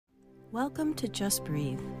Welcome to Just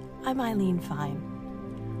Breathe. I'm Eileen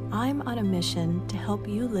Fine. I'm on a mission to help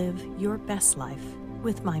you live your best life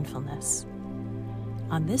with mindfulness.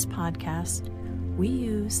 On this podcast, we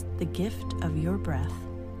use the gift of your breath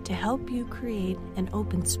to help you create an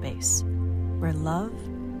open space where love,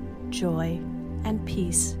 joy, and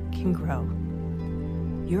peace can grow.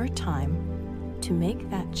 Your time to make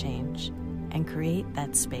that change and create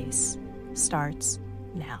that space starts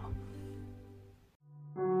now.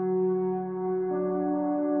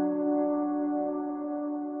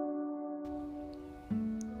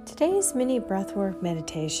 Today's mini breathwork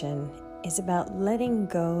meditation is about letting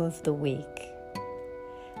go of the week.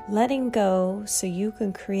 Letting go so you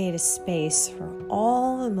can create a space for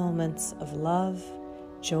all the moments of love,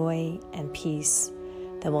 joy, and peace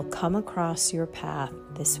that will come across your path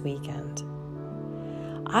this weekend.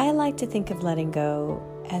 I like to think of letting go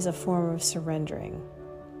as a form of surrendering.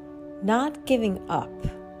 Not giving up,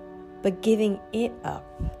 but giving it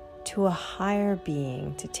up to a higher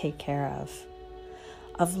being to take care of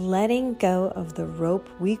letting go of the rope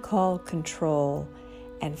we call control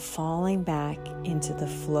and falling back into the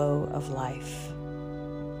flow of life.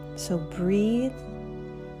 So breathe,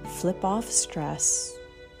 flip off stress,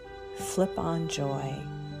 flip on joy,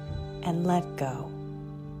 and let go.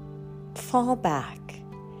 Fall back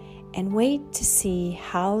and wait to see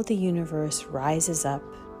how the universe rises up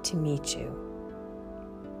to meet you.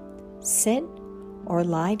 Sit or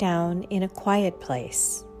lie down in a quiet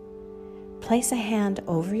place. Place a hand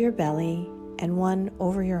over your belly and one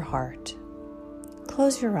over your heart.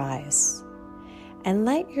 Close your eyes and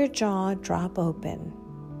let your jaw drop open.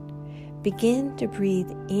 Begin to breathe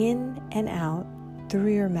in and out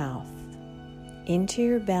through your mouth, into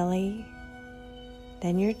your belly,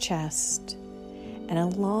 then your chest, and a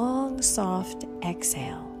long, soft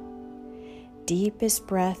exhale. Deepest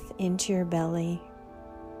breath into your belly,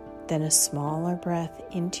 then a smaller breath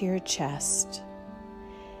into your chest,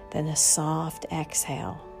 then a soft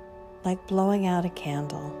exhale, like blowing out a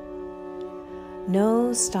candle.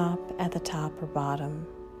 No stop at the top or bottom.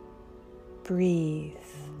 Breathe.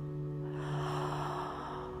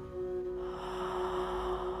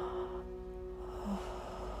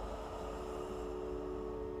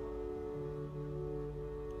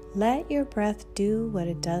 Let your breath do what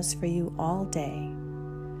it does for you all day.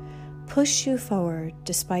 Push you forward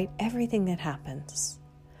despite everything that happens.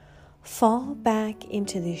 Fall back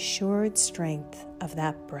into the assured strength of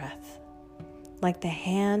that breath, like the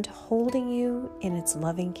hand holding you in its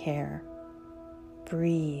loving care.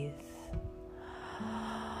 Breathe.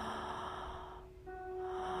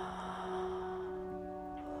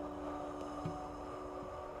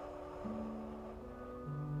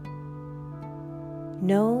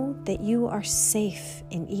 Know that you are safe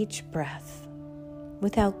in each breath,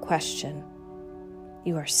 without question.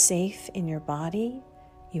 You are safe in your body.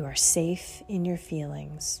 You are safe in your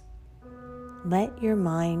feelings. Let your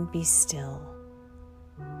mind be still.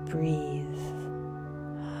 Breathe.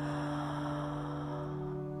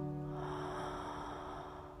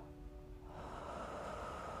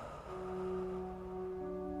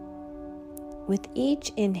 With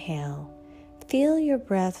each inhale, feel your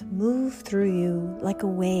breath move through you like a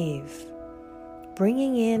wave,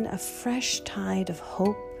 bringing in a fresh tide of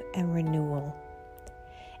hope and renewal,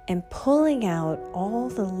 and pulling out all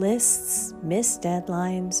the lists, missed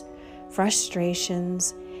deadlines,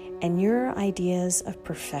 frustrations, and your ideas of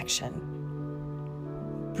perfection.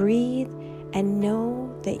 Breathe and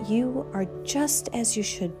know that you are just as you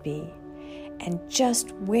should be and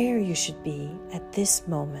just where you should be at this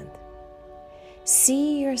moment.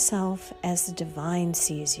 See yourself as the divine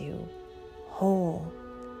sees you, whole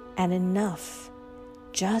and enough,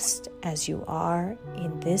 just as you are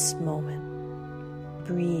in this moment.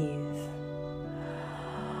 Breathe.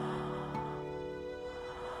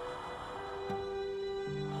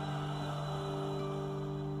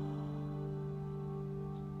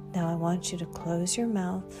 Now I want you to close your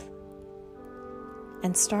mouth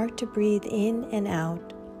and start to breathe in and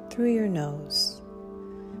out through your nose.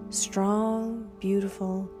 Strong,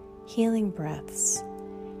 beautiful, healing breaths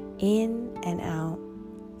in and out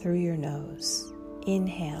through your nose.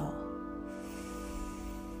 Inhale.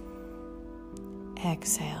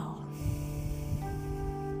 Exhale.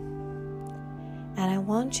 And I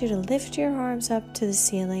want you to lift your arms up to the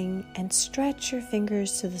ceiling and stretch your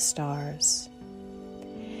fingers to the stars.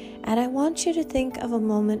 And I want you to think of a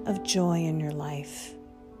moment of joy in your life.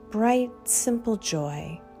 Bright, simple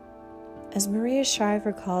joy. As Maria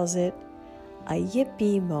Shriver calls it, a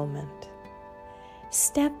yippee moment.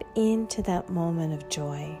 Step into that moment of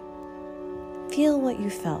joy. Feel what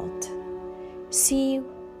you felt. See,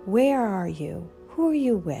 where are you? Who are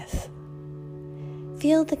you with?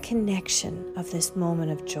 Feel the connection of this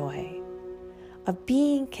moment of joy, of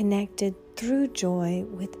being connected through joy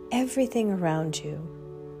with everything around you.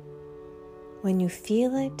 When you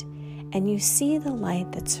feel it and you see the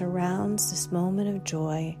light that surrounds this moment of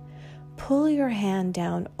joy, pull your hand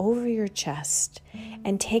down over your chest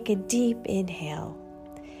and take a deep inhale.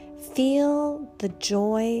 Feel the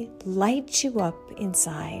joy light you up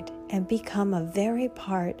inside and become a very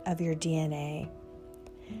part of your DNA.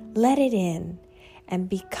 Let it in and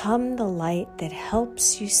become the light that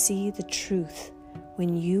helps you see the truth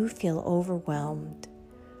when you feel overwhelmed.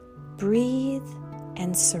 Breathe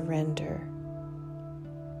and surrender.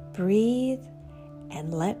 Breathe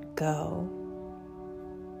and let go.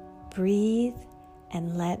 Breathe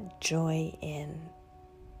and let joy in.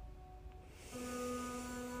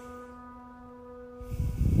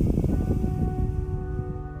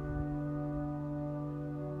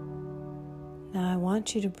 Now I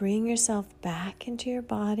want you to bring yourself back into your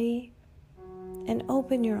body and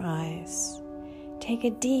open your eyes. Take a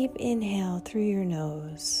deep inhale through your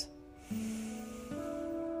nose.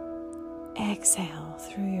 Exhale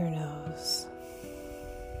through your nose.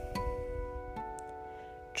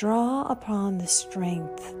 Draw upon the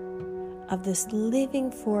strength of this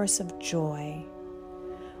living force of joy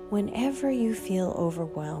whenever you feel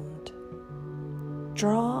overwhelmed.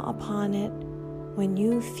 Draw upon it when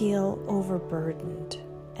you feel overburdened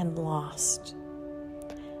and lost.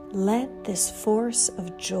 Let this force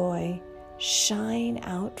of joy shine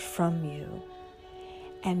out from you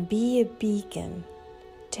and be a beacon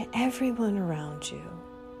to everyone around you.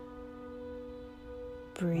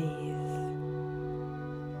 Breathe.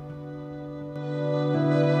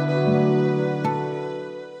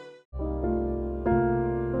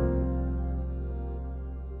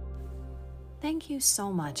 Thank you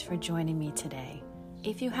so much for joining me today.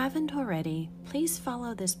 If you haven't already, please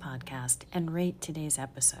follow this podcast and rate today's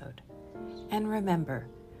episode. And remember,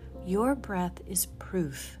 your breath is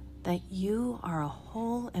proof that you are a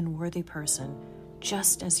whole and worthy person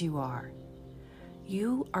just as you are.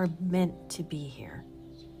 You are meant to be here.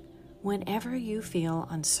 Whenever you feel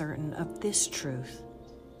uncertain of this truth,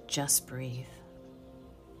 just breathe.